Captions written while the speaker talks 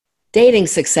Dating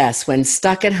success when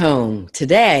stuck at home.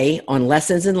 Today on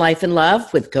Lessons in Life and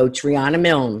Love with Coach Rihanna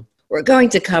Milne. We're going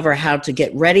to cover how to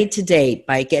get ready to date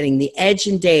by getting the edge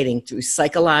in dating through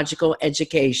psychological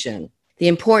education. The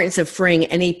importance of freeing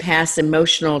any past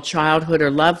emotional childhood or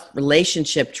love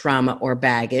relationship trauma or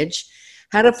baggage.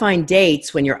 How to find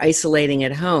dates when you're isolating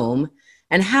at home.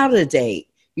 And how to date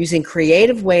using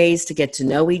creative ways to get to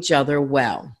know each other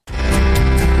well.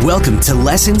 Welcome to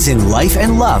Lessons in Life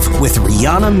and Love with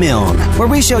Rihanna Milne, where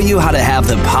we show you how to have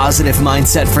the positive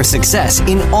mindset for success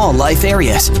in all life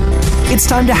areas. It's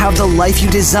time to have the life you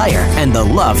desire and the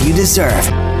love you deserve.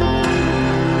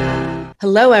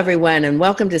 Hello, everyone, and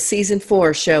welcome to Season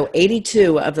 4, Show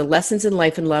 82 of the Lessons in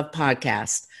Life and Love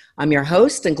podcast. I'm your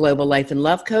host and Global Life and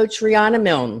Love Coach, Rihanna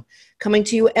Milne, coming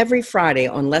to you every Friday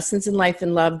on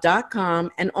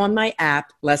lessonsinlifeandlove.com and on my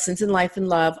app, Lessons in Life and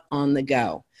Love on the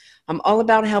go. I'm all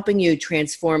about helping you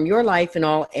transform your life in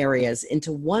all areas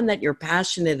into one that you're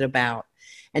passionate about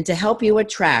and to help you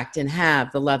attract and have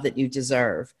the love that you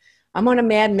deserve. I'm on a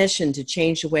mad mission to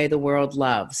change the way the world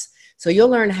loves. So you'll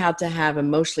learn how to have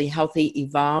emotionally healthy,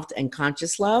 evolved, and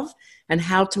conscious love and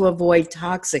how to avoid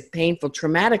toxic, painful,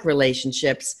 traumatic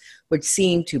relationships which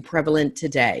seem too prevalent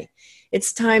today.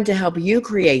 It's time to help you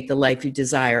create the life you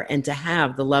desire and to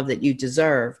have the love that you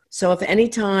deserve. So if any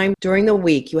time during the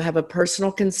week you have a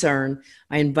personal concern,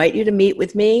 I invite you to meet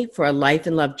with me for a Life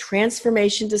and Love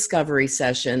Transformation Discovery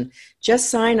session. Just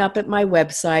sign up at my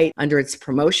website under its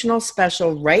promotional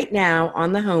special right now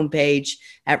on the homepage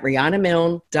at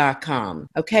rihannamilne.com.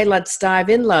 Okay, let's dive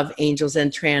in, love angels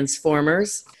and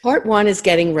transformers. Part 1 is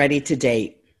getting ready to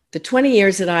date. The 20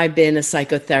 years that I've been a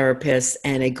psychotherapist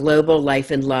and a global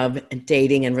life and love and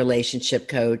dating and relationship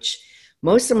coach,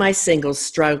 most of my singles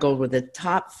struggled with the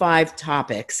top 5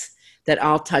 topics that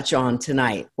I'll touch on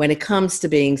tonight when it comes to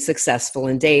being successful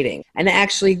in dating. And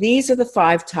actually, these are the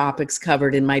 5 topics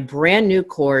covered in my brand new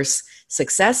course,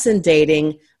 Success in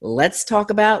Dating, Let's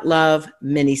Talk About Love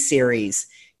mini-series.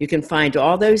 You can find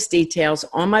all those details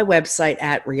on my website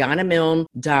at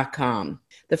rihannamilne.com.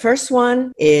 The first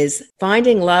one is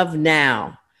finding love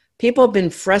now. People have been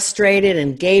frustrated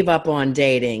and gave up on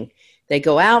dating. They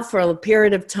go out for a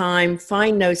period of time,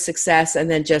 find no success, and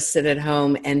then just sit at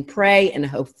home and pray and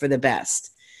hope for the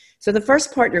best. So the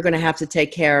first part you're going to have to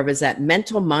take care of is that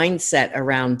mental mindset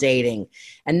around dating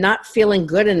and not feeling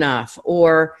good enough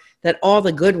or that all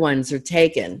the good ones are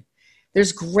taken.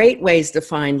 There's great ways to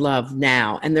find love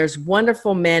now, and there's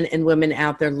wonderful men and women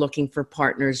out there looking for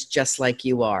partners just like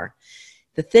you are.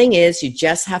 The thing is, you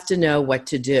just have to know what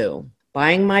to do.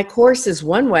 Buying my course is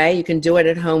one way. You can do it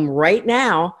at home right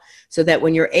now so that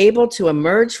when you're able to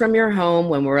emerge from your home,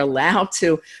 when we're allowed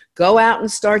to go out and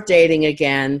start dating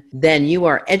again, then you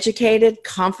are educated,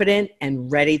 confident, and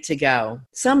ready to go.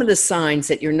 Some of the signs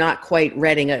that you're not quite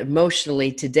ready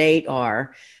emotionally to date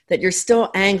are that you're still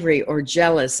angry or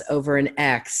jealous over an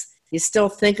ex. You still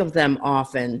think of them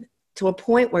often to a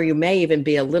point where you may even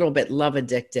be a little bit love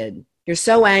addicted. You're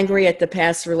so angry at the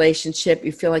past relationship,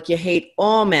 you feel like you hate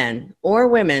all men or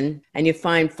women, and you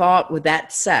find fault with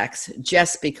that sex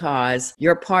just because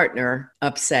your partner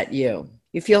upset you.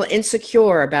 You feel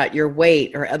insecure about your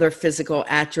weight or other physical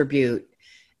attribute,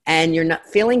 and you're not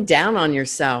feeling down on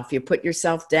yourself. You put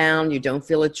yourself down, you don't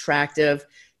feel attractive.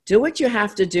 Do what you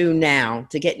have to do now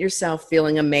to get yourself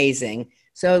feeling amazing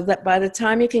so that by the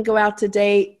time you can go out to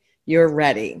date, you're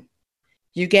ready.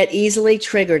 You get easily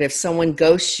triggered if someone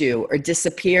ghosts you or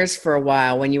disappears for a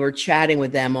while when you were chatting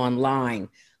with them online.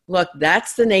 Look,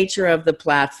 that's the nature of the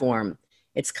platform.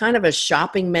 It's kind of a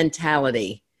shopping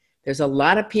mentality. There's a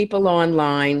lot of people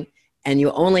online, and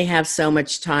you only have so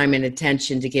much time and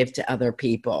attention to give to other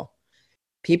people.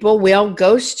 People will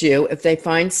ghost you if they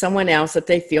find someone else that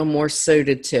they feel more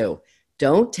suited to.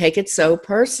 Don't take it so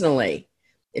personally.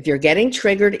 If you're getting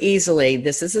triggered easily,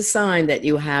 this is a sign that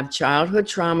you have childhood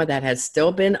trauma that has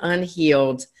still been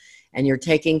unhealed and you're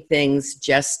taking things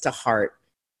just to heart.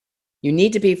 You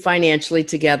need to be financially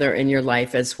together in your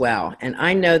life as well. And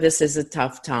I know this is a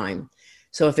tough time.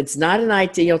 So if it's not an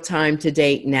ideal time to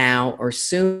date now or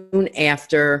soon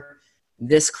after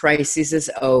this crisis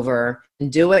is over,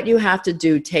 do what you have to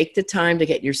do. Take the time to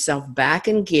get yourself back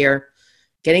in gear,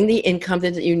 getting the income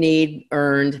that you need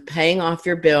earned, paying off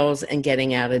your bills, and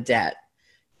getting out of debt.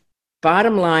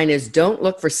 Bottom line is, don't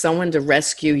look for someone to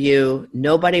rescue you.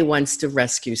 Nobody wants to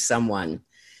rescue someone.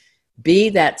 Be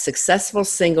that successful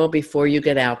single before you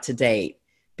get out to date.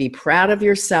 Be proud of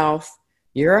yourself,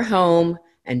 your home,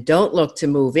 and don't look to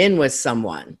move in with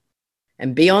someone.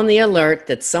 And be on the alert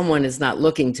that someone is not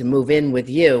looking to move in with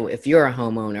you if you're a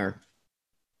homeowner.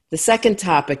 The second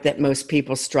topic that most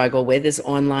people struggle with is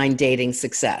online dating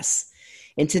success.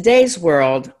 In today's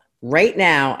world, right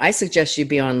now, I suggest you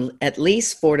be on at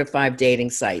least 4 to 5 dating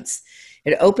sites.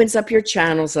 It opens up your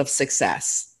channels of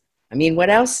success. I mean, what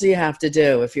else do you have to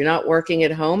do? If you're not working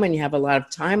at home and you have a lot of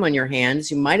time on your hands,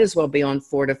 you might as well be on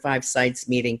 4 to 5 sites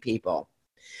meeting people.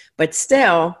 But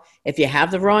still, if you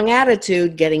have the wrong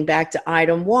attitude, getting back to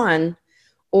item 1,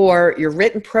 or your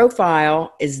written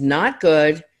profile is not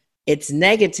good, it's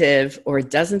negative, or it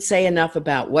doesn't say enough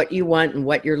about what you want and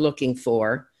what you're looking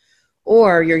for,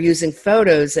 or you're using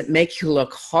photos that make you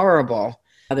look horrible,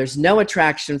 there's no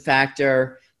attraction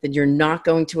factor, then you're not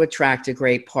going to attract a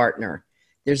great partner.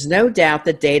 There's no doubt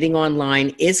that dating online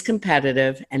is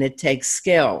competitive and it takes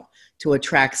skill to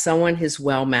attract someone who's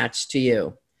well matched to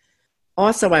you.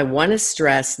 Also, I want to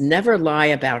stress, never lie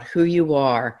about who you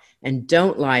are and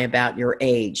don't lie about your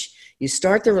age. You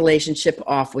start the relationship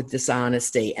off with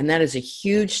dishonesty, and that is a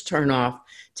huge turnoff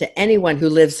to anyone who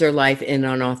lives their life in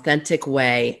an authentic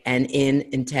way and in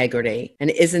integrity. And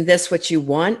isn't this what you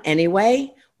want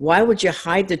anyway? Why would you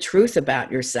hide the truth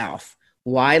about yourself?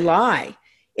 Why lie?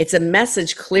 It's a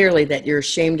message clearly that you're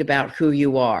ashamed about who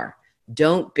you are.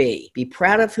 Don't be. Be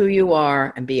proud of who you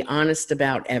are and be honest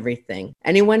about everything.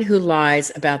 Anyone who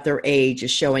lies about their age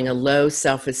is showing a low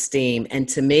self-esteem. And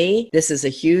to me, this is a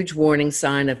huge warning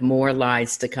sign of more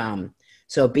lies to come.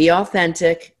 So be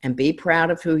authentic and be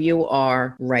proud of who you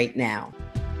are right now.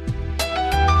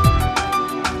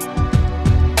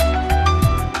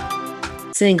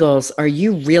 Singles, are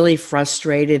you really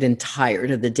frustrated and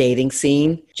tired of the dating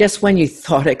scene? Just when you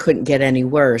thought it couldn't get any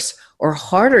worse or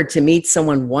harder to meet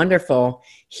someone wonderful,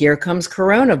 here comes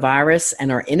coronavirus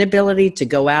and our inability to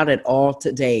go out at all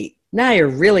to date. Now you're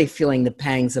really feeling the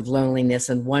pangs of loneliness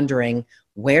and wondering,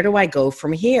 where do I go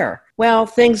from here? Well,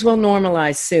 things will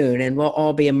normalize soon and we'll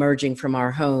all be emerging from our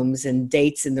homes and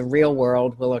dates in the real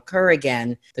world will occur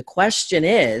again. The question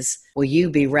is, will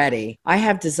you be ready? I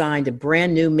have designed a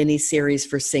brand new mini-series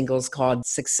for singles called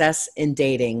Success in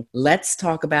Dating. Let's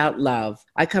talk about love.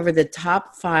 I cover the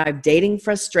top 5 dating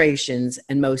frustrations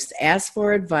and most asked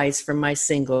for advice from my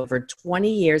singles for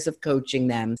 20 years of coaching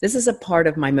them. This is a part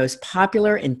of my most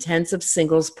popular intensive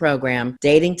singles program,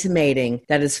 Dating to Mating,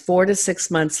 that is 4 to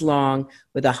 6 months long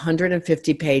with a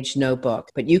 150-page notebook.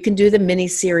 But you can do the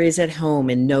mini-series at home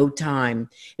in no time.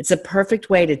 It's a perfect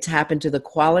way to tap into the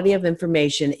quality of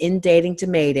information in Dating to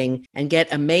Mating and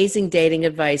get amazing dating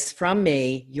advice from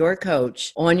me, your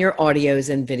coach, on your audios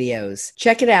and videos.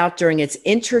 Check it out during its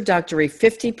introductory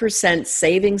 50%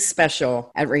 savings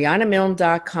special at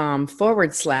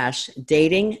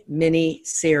RihannaMilne.com/dating mini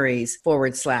series /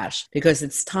 because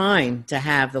it's time to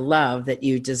have the love that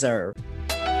you deserve.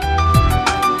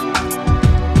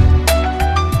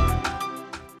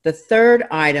 The third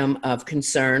item of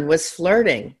concern was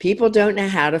flirting. People don't know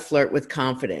how to flirt with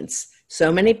confidence.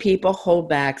 So many people hold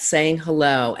back saying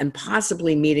hello and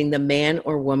possibly meeting the man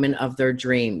or woman of their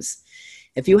dreams.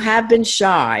 If you have been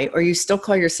shy or you still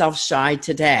call yourself shy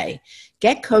today,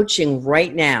 get coaching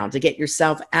right now to get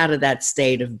yourself out of that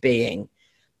state of being.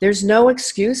 There's no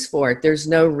excuse for it. There's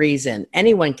no reason.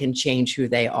 Anyone can change who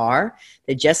they are.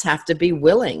 They just have to be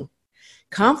willing.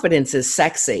 Confidence is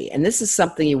sexy, and this is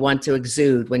something you want to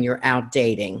exude when you're out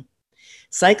dating.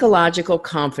 Psychological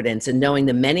confidence and knowing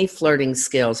the many flirting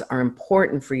skills are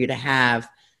important for you to have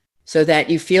so that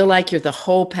you feel like you're the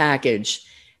whole package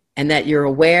and that you're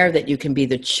aware that you can be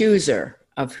the chooser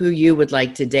of who you would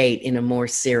like to date in a more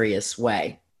serious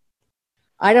way.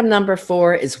 Item number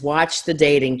 4 is watch the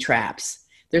dating traps.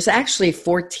 There's actually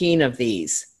 14 of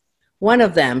these. One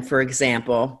of them, for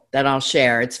example, that I'll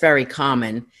share, it's very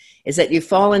common, is that you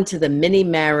fall into the mini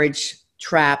marriage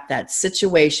trap, that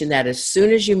situation that as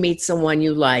soon as you meet someone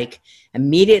you like,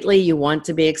 immediately you want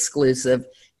to be exclusive,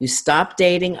 you stop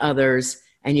dating others,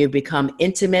 and you become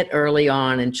intimate early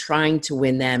on and trying to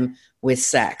win them with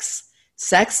sex.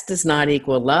 Sex does not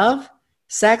equal love.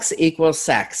 Sex equals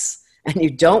sex. And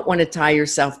you don't want to tie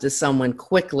yourself to someone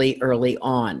quickly early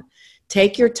on.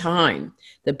 Take your time.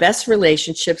 The best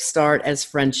relationships start as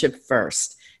friendship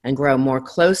first and grow more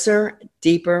closer,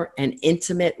 deeper, and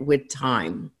intimate with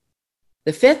time.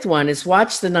 The 5th one is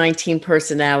watch the 19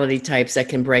 personality types that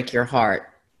can break your heart.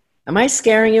 Am I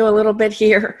scaring you a little bit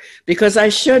here? Because I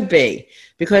should be.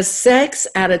 Because 6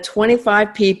 out of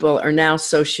 25 people are now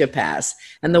sociopaths,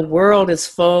 and the world is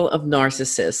full of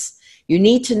narcissists. You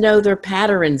need to know their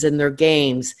patterns and their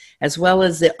games, as well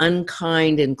as the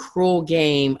unkind and cruel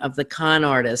game of the con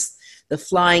artists, the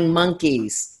flying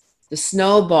monkeys, the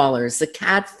snowballers, the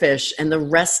catfish, and the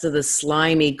rest of the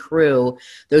slimy crew,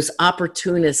 those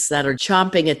opportunists that are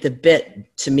chomping at the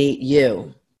bit to meet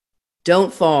you.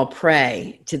 Don't fall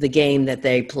prey to the game that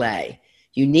they play.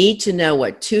 You need to know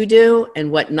what to do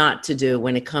and what not to do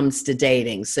when it comes to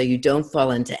dating, so you don't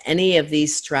fall into any of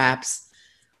these traps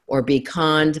or be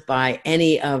conned by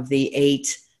any of the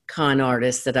 8 con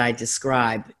artists that I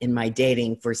describe in my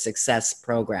Dating for Success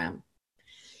program.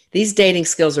 These dating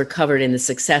skills are covered in the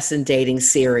Success in Dating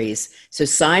series. So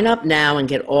sign up now and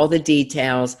get all the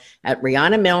details at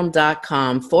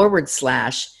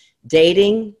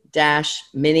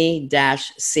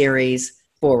rihanamilne.com/dating-mini-series/.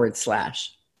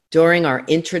 During our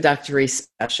introductory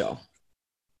special.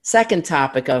 Second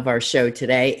topic of our show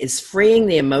today is freeing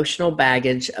the emotional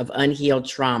baggage of unhealed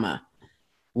trauma.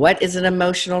 What is an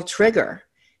emotional trigger?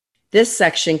 This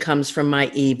section comes from my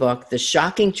ebook, The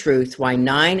Shocking Truth, Why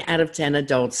 9 out of 10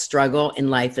 Adults Struggle in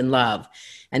Life and Love.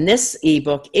 And this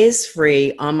ebook is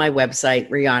free on my website,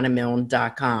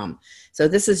 rihanamilne.com. So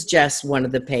this is just one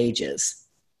of the pages.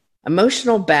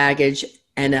 Emotional baggage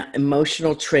and an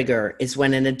emotional trigger is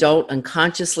when an adult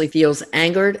unconsciously feels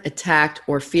angered, attacked,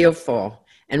 or fearful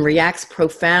and reacts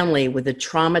profoundly with a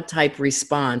trauma-type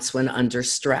response when under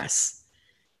stress.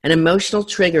 An emotional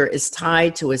trigger is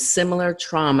tied to a similar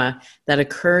trauma that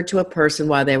occurred to a person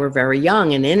while they were very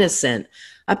young and innocent,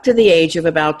 up to the age of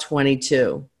about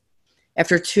 22.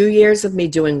 After 2 years of me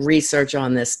doing research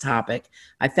on this topic,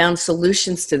 I found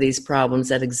solutions to these problems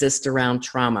that exist around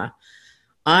trauma.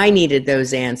 I needed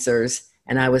those answers,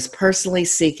 and I was personally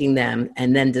seeking them,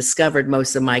 and then discovered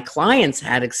most of my clients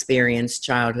had experienced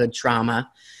childhood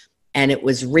trauma, and it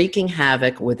was wreaking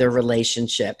havoc with their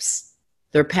relationships.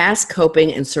 Their past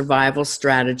coping and survival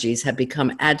strategies have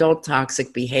become adult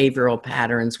toxic behavioral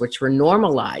patterns which were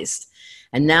normalized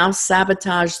and now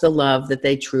sabotage the love that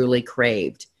they truly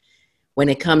craved. When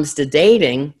it comes to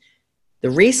dating, the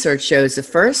research shows the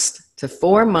first to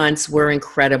 4 months were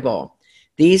incredible.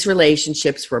 These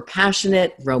relationships were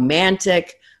passionate,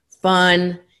 romantic,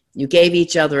 fun. You gave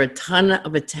each other a ton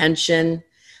of attention.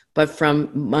 But from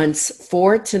months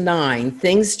 4 to 9,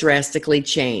 things drastically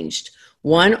changed.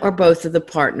 One or both of the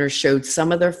partners showed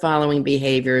some of their following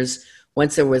behaviors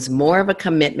once there was more of a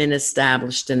commitment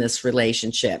established in this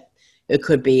relationship. It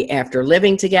could be after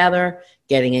living together,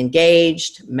 getting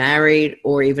engaged, married,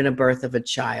 or even a birth of a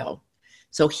child.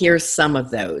 So here's some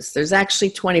of those. There's actually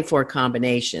 24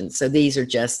 combinations. So these are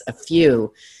just a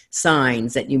few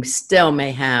signs that you still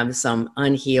may have some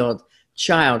unhealed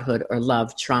childhood or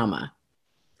love trauma.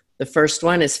 The first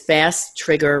one is fast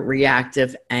trigger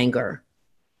reactive anger,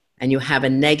 and you have a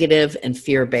negative and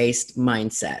fear-based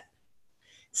mindset.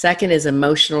 Second is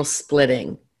emotional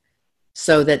splitting,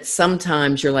 so that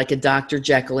sometimes you're like a Dr.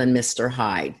 Jekyll and Mr.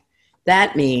 Hyde.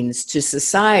 That means to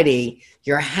society,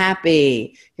 you're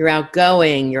happy, you're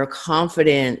outgoing, you're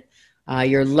confident,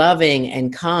 you're loving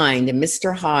and kind. And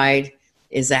Mr. Hyde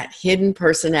is that hidden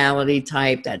personality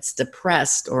type that's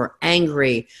depressed or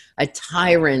angry, a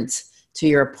tyrant to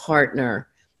your partner,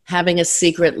 having a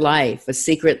secret life, a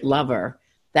secret lover.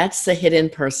 That's the hidden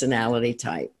personality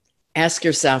type. Ask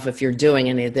yourself if you're doing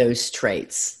any of those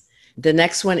traits. The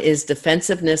next one is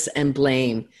defensiveness and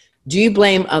blame. Do you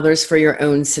blame others for your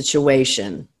own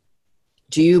situation?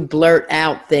 Do you blurt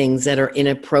out things that are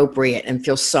inappropriate and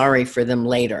feel sorry for them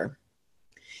later?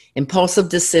 Impulsive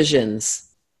decisions.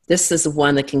 This is the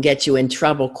one that can get you in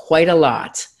trouble quite a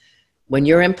lot. When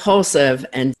you're impulsive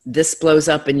and this blows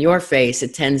up in your face,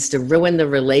 it tends to ruin the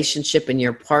relationship and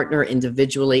your partner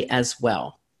individually as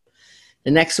well.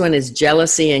 The next one is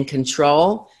jealousy and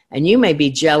control, and you may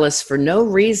be jealous for no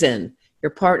reason. Your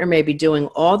partner may be doing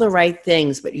all the right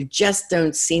things, but you just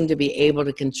don't seem to be able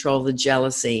to control the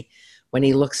jealousy when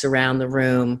he looks around the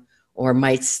room or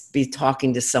might be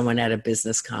talking to someone at a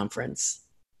business conference.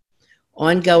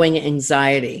 Ongoing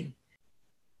anxiety.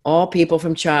 All people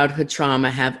from childhood trauma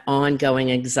have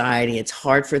ongoing anxiety. It's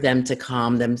hard for them to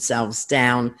calm themselves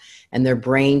down, and their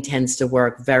brain tends to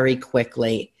work very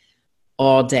quickly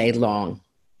all day long.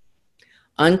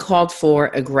 Uncalled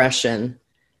for aggression.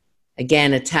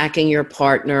 Again, attacking your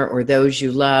partner or those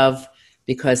you love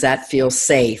because that feels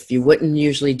safe. You wouldn't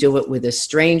usually do it with a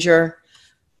stranger,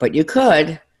 but you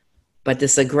could. But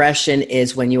this aggression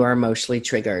is when you are emotionally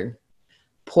triggered.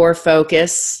 Poor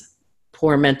focus,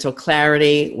 poor mental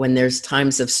clarity. When there's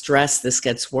times of stress, this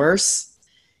gets worse.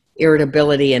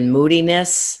 Irritability and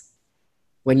moodiness.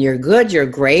 When you're good, you're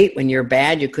great. When you're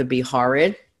bad, you could be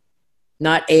horrid.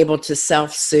 Not able to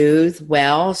self-soothe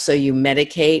well, so you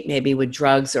medicate maybe with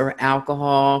drugs or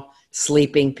alcohol,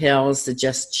 sleeping pills to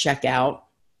just check out.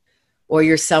 Or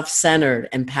you're self-centered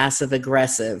and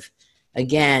passive-aggressive.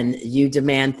 Again, you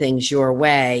demand things your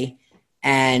way,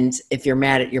 and if you're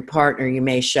mad at your partner, you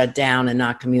may shut down and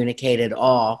not communicate at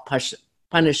all,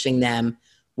 punishing them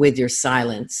with your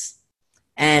silence.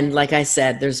 And like I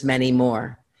said, there's many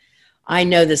more. I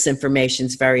know this information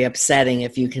is very upsetting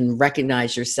if you can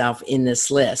recognize yourself in this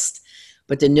list,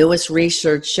 but the newest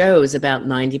research shows about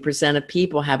 90% of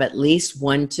people have at least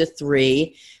 1 to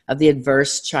 3 of the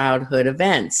adverse childhood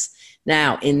events.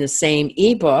 Now, in the same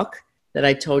ebook that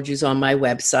I told you is on my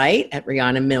website at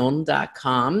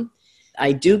RihannaMilne.com,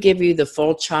 I do give you the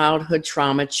full childhood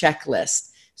trauma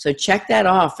checklist. So check that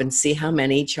off and see how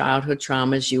many childhood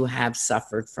traumas you have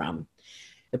suffered from.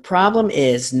 The problem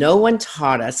is no one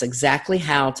taught us exactly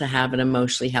how to have an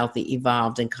emotionally healthy,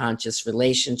 evolved, and conscious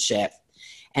relationship.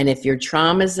 And if your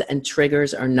traumas and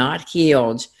triggers are not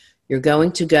healed, you're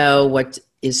going to go what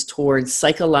is towards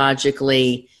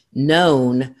psychologically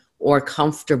known or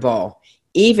comfortable,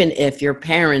 even if your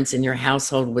parents in your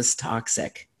household was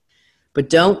toxic. But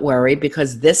don't worry,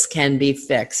 because this can be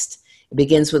fixed. It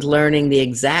begins with learning the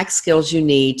exact skills you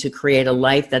need to create a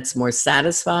life that's more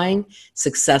satisfying,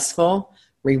 successful,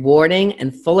 rewarding,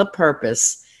 and full of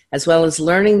purpose, as well as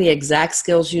learning the exact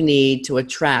skills you need to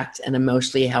attract an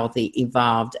emotionally healthy,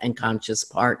 evolved, and conscious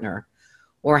partner,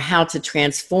 or how to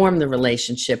transform the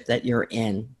relationship that you're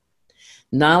in.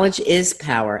 Knowledge is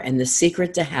power and the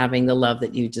secret to having the love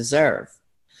that you deserve.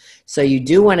 So you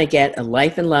do want to get a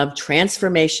Life and Love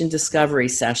Transformation Discovery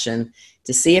session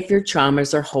to see if your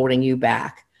traumas are holding you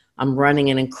back. I'm running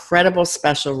an incredible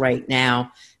special right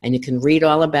now, and you can read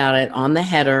all about it on the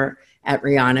header at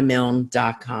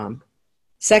RihannaMilne.com.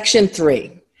 Section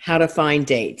 3, how to find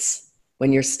dates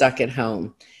when you're stuck at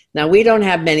home. Now, we don't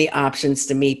have many options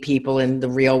to meet people in the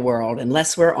real world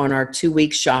unless we're on our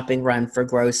 2-week shopping run for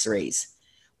groceries.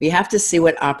 We have to see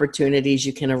what opportunities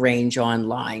you can arrange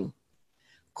online.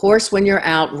 Of course, when you're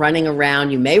out running around,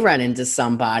 you may run into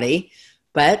somebody,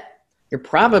 but you're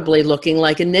probably looking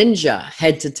like a ninja,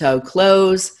 head-to-toe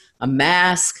clothes, a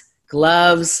mask,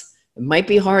 gloves. It might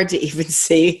be hard to even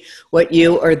see what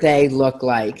you or they look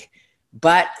like,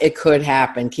 but it could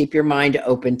happen. Keep your mind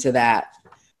open to that.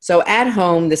 So at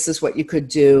home, this is what you could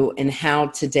do and how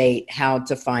to date, how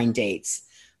to find dates.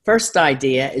 First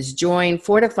idea is join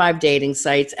 4 to 5 dating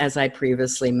sites, as I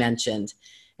previously mentioned.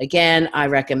 Again, I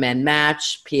recommend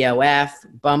Match, POF,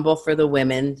 Bumble for the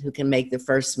women who can make the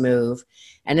first move,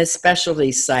 and a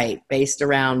specialty site based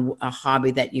around a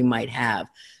hobby that you might have,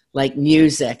 like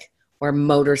music or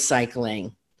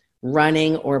motorcycling,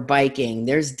 running or biking.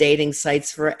 There's dating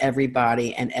sites for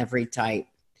everybody and every type.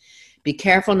 Be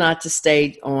careful not to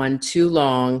stay on too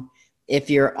long if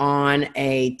you're on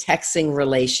a texting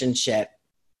relationship.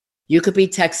 You could be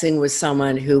texting with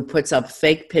someone who puts up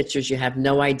fake pictures. You have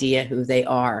no idea who they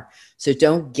are. So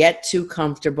don't get too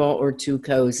comfortable or too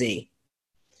cozy.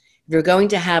 If you're going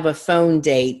to have a phone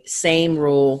date, same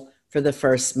rule for the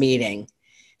first meeting.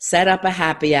 Set up a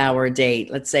happy hour date,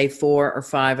 let's say 4 or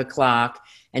 5 o'clock,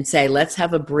 and say, let's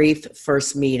have a brief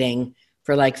first meeting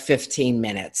for like 15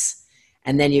 minutes.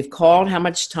 And then you've called how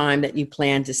much time that you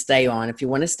plan to stay on. If you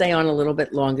want to stay on a little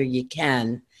bit longer, you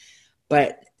can,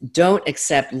 but don't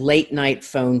accept late night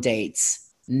phone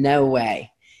dates. No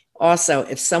way. Also,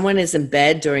 if someone is in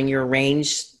bed during your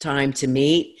arranged time to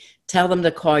meet, tell them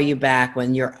to call you back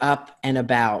when you're up and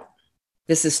about.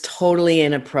 This is totally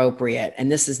inappropriate,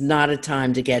 and this is not a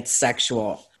time to get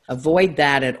sexual. Avoid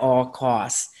that at all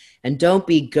costs, and don't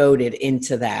be goaded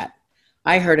into that.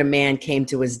 I heard a man came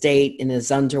to his date in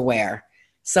his underwear.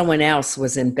 Someone else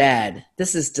was in bed.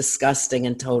 This is disgusting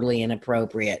and totally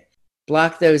inappropriate.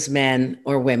 Block those men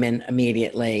or women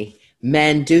immediately.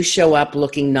 Men, do show up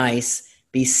looking nice.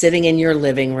 Be sitting in your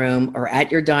living room or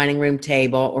at your dining room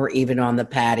table or even on the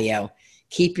patio.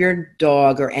 Keep your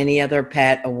dog or any other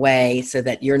pet away so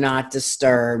that you're not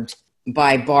disturbed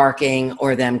by barking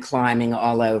or them climbing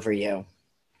all over you.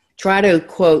 Try to,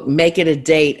 quote, make it a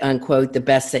date, unquote, the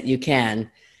best that you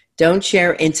can. Don't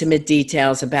share intimate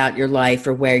details about your life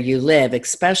or where you live,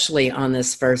 especially on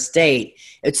this first date.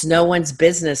 It's no one's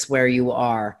business where you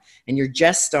are, and you're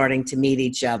just starting to meet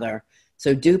each other.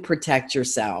 So do protect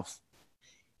yourself.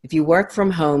 If you work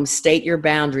from home, state your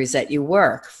boundaries that you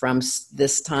work from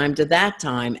this time to that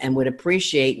time and would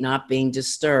appreciate not being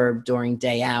disturbed during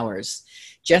day hours.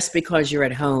 Just because you're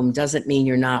at home doesn't mean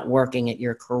you're not working at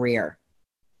your career.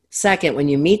 Second, when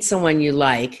you meet someone you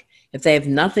like, if they have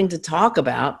nothing to talk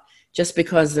about, just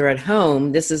because they're at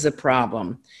home, this is a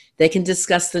problem. They can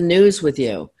discuss the news with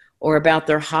you or about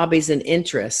their hobbies and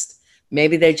interests.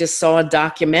 Maybe they just saw a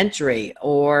documentary,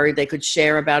 or they could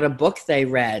share about a book they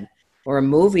read or a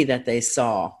movie that they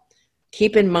saw.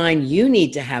 Keep in mind, you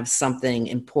need to have something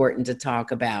important to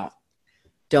talk about.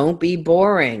 Don't be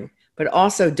boring, but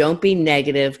also don't be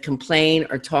negative, complain,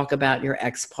 or talk about your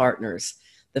ex-partners.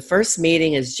 The first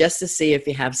meeting is just to see if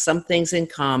you have some things in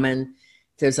common,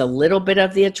 There's a little bit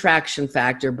of the attraction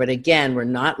factor, but again, we're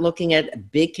not looking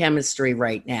at big chemistry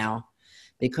right now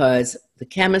because the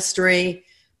chemistry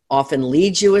often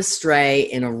leads you astray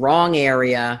in a wrong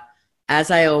area.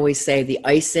 As I always say, the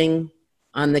icing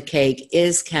on the cake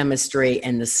is chemistry,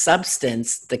 and the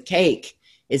substance, the cake,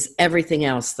 is everything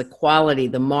else: the quality,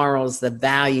 the morals, the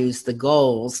values, the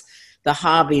goals, the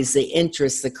hobbies, the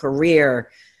interests, the career,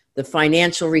 the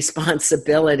financial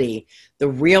responsibility, the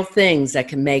real things that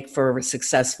can make for a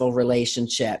successful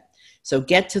relationship. So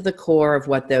get to the core of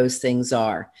what those things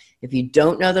are. If you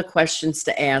don't know the questions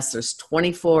to ask, there's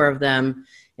 24 of them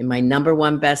in my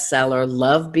 #1 bestseller,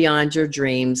 Love Beyond Your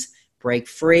Dreams, Break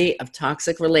Free of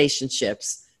Toxic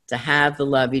Relationships to Have the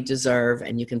Love You Deserve.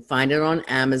 And you can find it on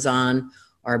Amazon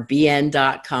or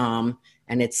bn.com,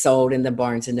 and it's sold in the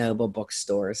Barnes & Noble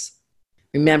bookstores.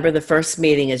 Remember, the first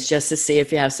meeting is just to see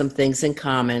if you have some things in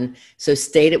common. So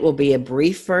state it will be a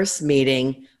brief first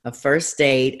meeting, a first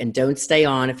date, and don't stay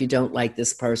on if you don't like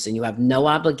this person. You have no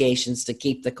obligations to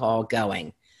keep the call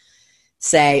going.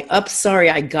 Say, "Oh, sorry,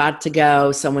 I got to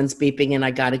go. Someone's beeping and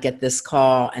I got to get this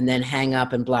call," and then hang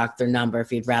up and block their number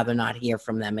if you'd rather not hear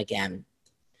from them again.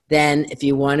 Then if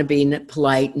you want to be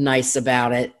polite, nice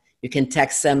about it, you can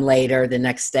text them later the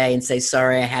next day and say,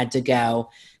 "Sorry, I had to go.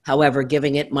 However,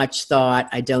 giving it much thought,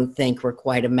 I don't think we're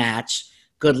quite a match.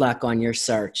 Good luck on your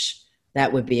search."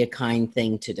 That would be a kind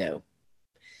thing to do.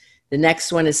 The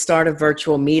next one is start a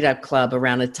virtual meetup club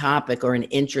around a topic or an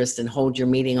interest and hold your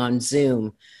meeting on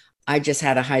Zoom. I just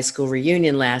had a high school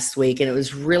reunion last week, and it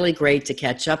was really great to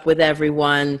catch up with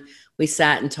everyone. We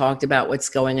sat and talked about what's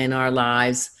going on in our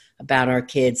lives, about our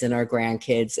kids and our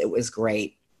grandkids. It was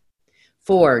great.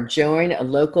 4, join a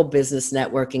local business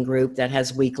networking group that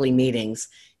has weekly meetings.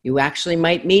 You actually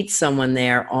might meet someone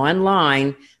there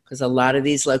online because a lot of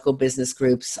these local business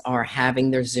groups are having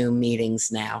their Zoom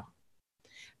meetings now.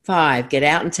 5, get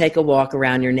out and take a walk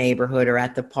around your neighborhood or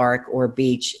at the park or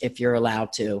beach if you're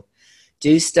allowed to.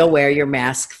 Do still wear your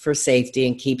mask for safety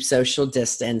and keep social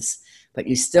distance, but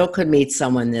you still could meet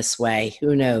someone this way.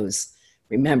 Who knows?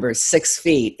 Remember, 6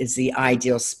 feet is the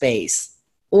ideal space.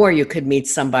 Or you could meet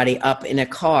somebody up in a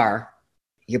car.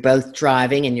 You're both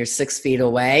driving and you're 6 feet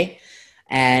away,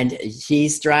 and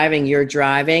he's driving, you're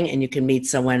driving, and you can meet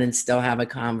someone and still have a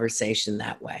conversation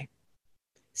that way.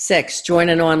 6, join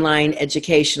an online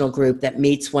educational group that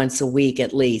meets once a week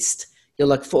at least. You'll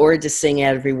look forward to seeing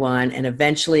everyone, and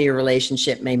eventually your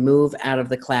relationship may move out of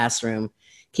the classroom.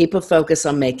 Keep a focus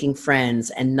on making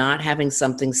friends and not having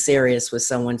something serious with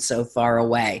someone so far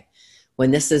away.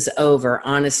 When this is over,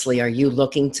 honestly, are you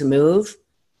looking to move?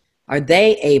 Are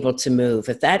they able to move?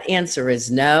 If that answer is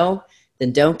no,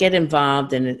 then don't get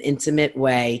involved in an intimate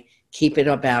way. Keep it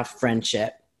about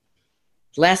friendship.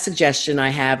 Last suggestion I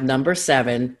have, number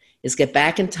 7, is get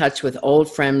back in touch with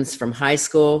old friends from high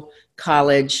school,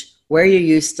 college, where you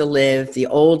used to live, the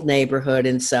old neighborhood,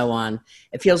 and so on.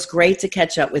 It feels great to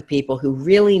catch up with people who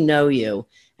really know you,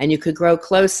 and you could grow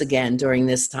close again during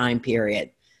this time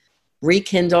period.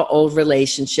 Rekindle old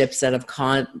relationships that have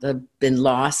been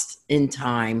lost in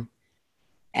time,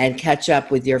 and catch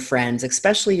up with your friends,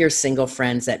 especially your single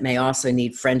friends that may also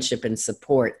need friendship and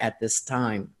support at this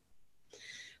time.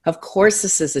 Of course,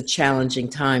 this is a challenging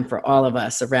time for all of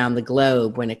us around the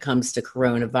globe when it comes to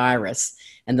coronavirus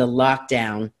and the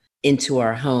lockdown into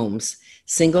our homes.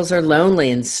 Singles are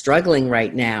lonely and struggling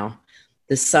right now.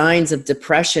 The signs of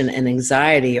depression and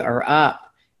anxiety are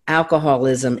up.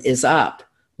 Alcoholism is up.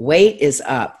 Weight is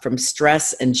up from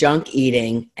stress and junk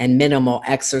eating and minimal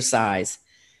exercise.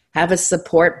 Have a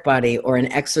support buddy or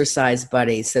an exercise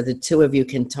buddy so the two of you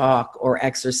can talk or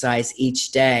exercise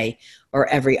each day or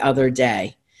every other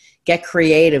day. Get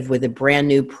creative with a brand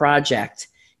new project.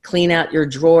 Clean out your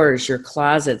drawers, your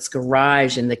closets,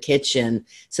 garage, and the kitchen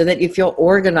so that you feel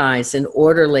organized and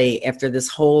orderly after this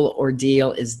whole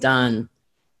ordeal is done.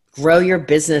 Grow your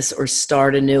business or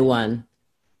start a new one.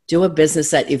 Do a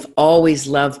business that you've always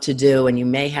loved to do, and you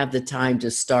may have the time to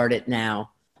start it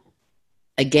now.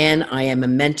 Again, I am a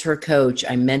mentor coach.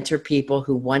 I mentor people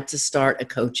who want to start a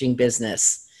coaching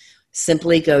business.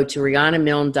 Simply go to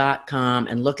RihannaMilne.com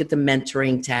and look at the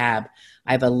mentoring tab.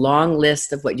 I have a long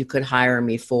list of what you could hire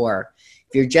me for.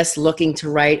 If you're just looking to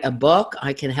write a book,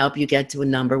 I can help you get to a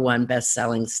 #1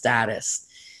 best-selling status.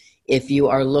 If you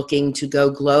are looking to go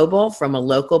global from a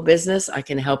local business, I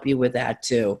can help you with that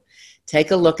too.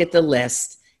 Take a look at the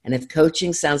list, and if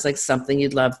coaching sounds like something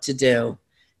you'd love to do,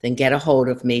 then get a hold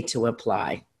of me to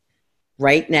apply.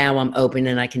 Right now, I'm open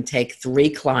and I can take 3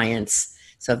 clients.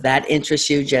 So if that interests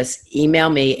you, just email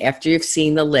me after you've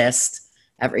seen the list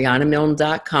at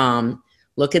RihannaMilne.com.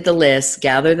 Look at the list,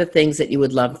 gather the things that you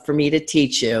would love for me to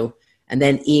teach you, and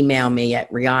then email me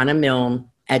at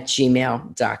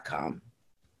riannamilne@gmail.com.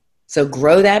 So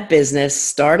grow that business,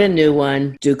 start a new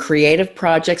one, do creative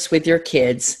projects with your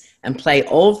kids, and play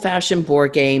old-fashioned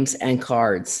board games and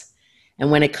cards.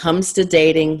 And when it comes to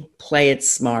dating, play it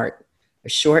smart. A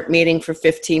short meeting for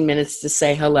 15 minutes to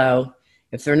say hello.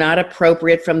 If they're not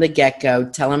appropriate from the get-go,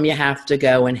 tell them you have to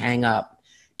go and hang up.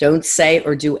 Don't say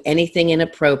or do anything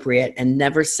inappropriate, and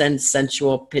never send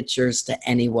sensual pictures to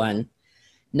anyone.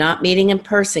 Not meeting in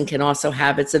person can also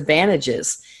have its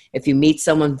advantages if you meet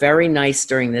someone very nice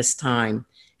during this time,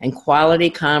 and quality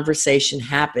conversation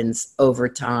happens over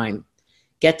time.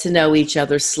 Get to know each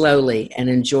other slowly and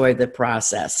enjoy the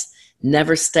process.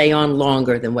 Never stay on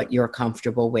longer than what you're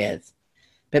comfortable with.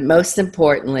 But most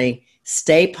importantly,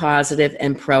 stay positive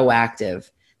and proactive,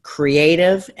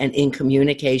 creative, and in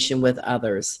communication with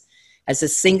others. As a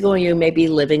single, you may be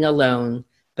living alone,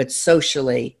 but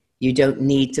socially, you don't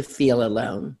need to feel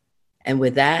alone. And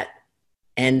with that,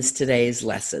 ends today's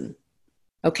lesson.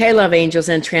 Okay, love angels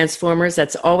and transformers,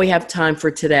 that's all we have time for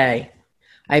today.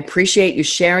 I appreciate you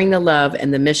sharing the love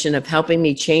and the mission of helping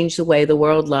me change the way the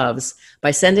world loves by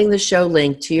sending the show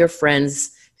link to your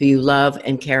friends who you love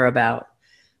and care about.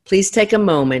 Please take a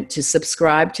moment to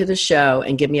subscribe to the show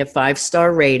and give me a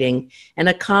 5-star rating and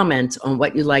a comment on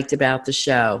what you liked about the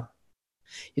show.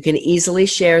 You can easily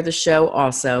share the show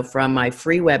also from my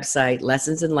free website,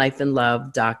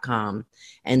 lessonsinlifeandlove.com,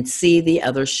 and see the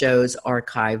other shows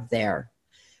archived there.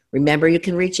 Remember, you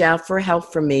can reach out for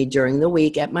help from me during the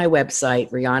week at my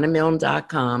website,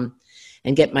 riannamilne.com,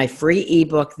 and get my free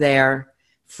ebook there,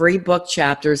 free book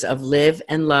chapters of Live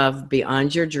and Love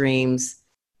Beyond Your Dreams,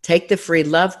 take the free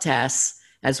love tests,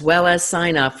 as well as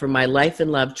sign up for my Life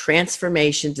and Love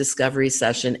Transformation Discovery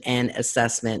Session and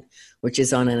Assessment, which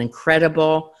is on an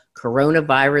incredible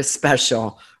coronavirus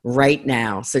special right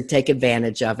now. So take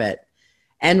advantage of it.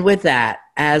 And with that,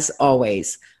 as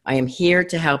always, I am here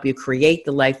to help you create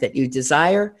the life that you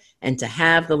desire and to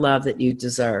have the love that you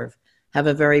deserve. Have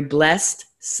a very blessed,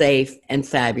 safe, and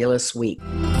fabulous week.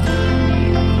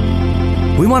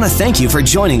 We want to thank you for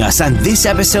joining us on this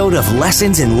episode of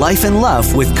Lessons in Life and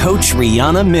Love with Coach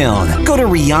Rianna Milne. Go to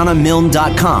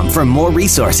riannamilne.com for more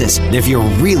resources. And if you're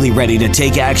really ready to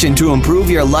take action to improve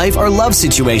your life or love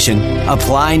situation,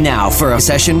 apply now for a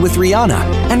session with Rianna.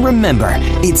 And remember,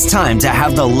 it's time to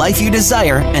have the life you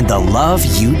desire and the love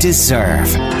you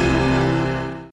deserve.